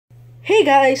Hey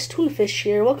guys, Tunafish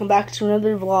here. Welcome back to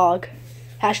another vlog.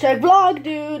 Hashtag vlog,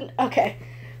 dude. Okay.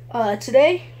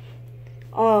 Today,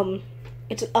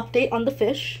 it's an update on the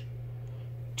fish.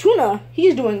 Tuna,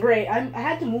 he's doing great. I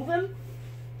had to move him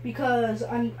because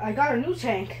I got a new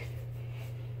tank.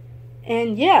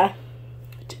 And yeah,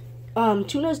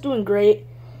 Tuna's doing great.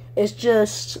 It's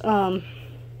just,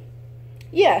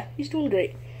 yeah, he's doing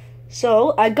great.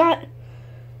 So I got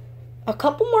a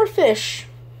couple more fish,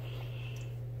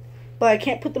 but I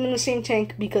can't put them in the same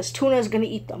tank because Tuna is going to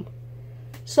eat them.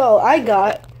 So I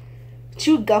got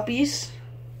 2 guppies,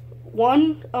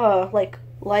 one like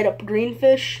light up green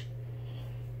fish,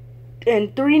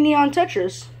 and 3 neon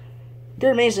tetras.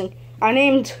 They're amazing. I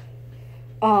named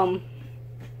one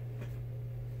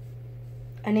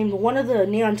of the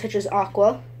neon tetras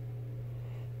Aqua.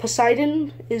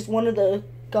 Poseidon is one of the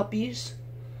guppies.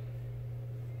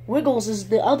 Wiggles is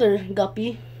the other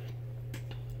guppy.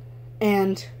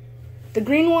 And the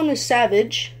green one is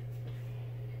Savage.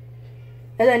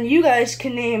 And then you guys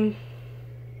can name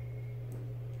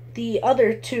the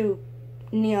other 2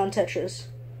 neon tetras.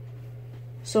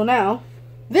 So now,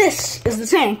 this is the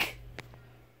tank.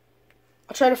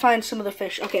 I'll try to find some of the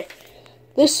fish. Okay.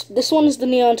 This one is the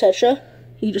neon tetra.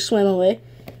 He just swam away.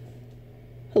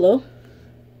 Hello?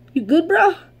 You good,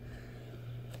 bro?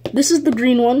 This is the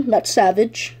green one. That's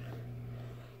Savage.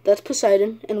 That's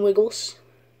Poseidon and Wiggles.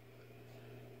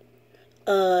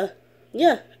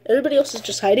 Yeah. Everybody else is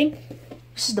just hiding.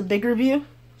 This is the bigger view.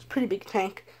 It's a pretty big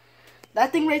tank.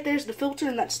 That thing right there is the filter,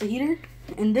 and that's the heater.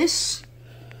 And this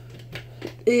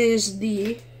is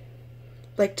the,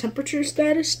 like, temperature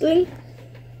status thing.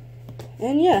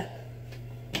 And yeah.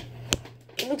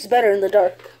 It looks better in the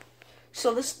dark.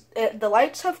 So this, the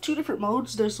lights have 2 different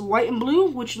modes. There's white and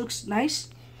blue, which looks nice.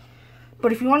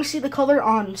 But if you want to see the color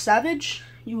on Savage,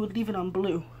 you would leave it on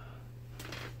blue.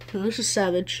 So this is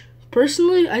Savage.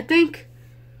 Personally, I think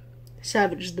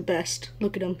Savage is the best.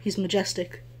 Look at him. He's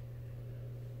majestic.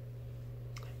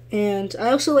 And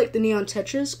I also like the neon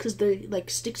tetras because they, like,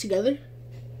 stick together.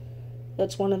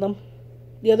 That's one of them.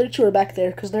 The other 2 are back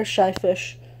there because they're shy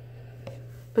fish.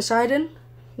 Poseidon,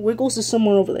 Wiggles is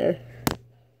somewhere over there.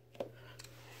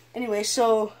 Anyway,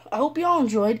 so I hope y'all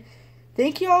enjoyed.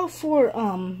 Thank y'all for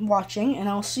watching, and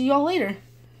I'll see y'all later.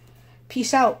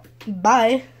 Peace out.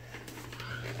 Bye.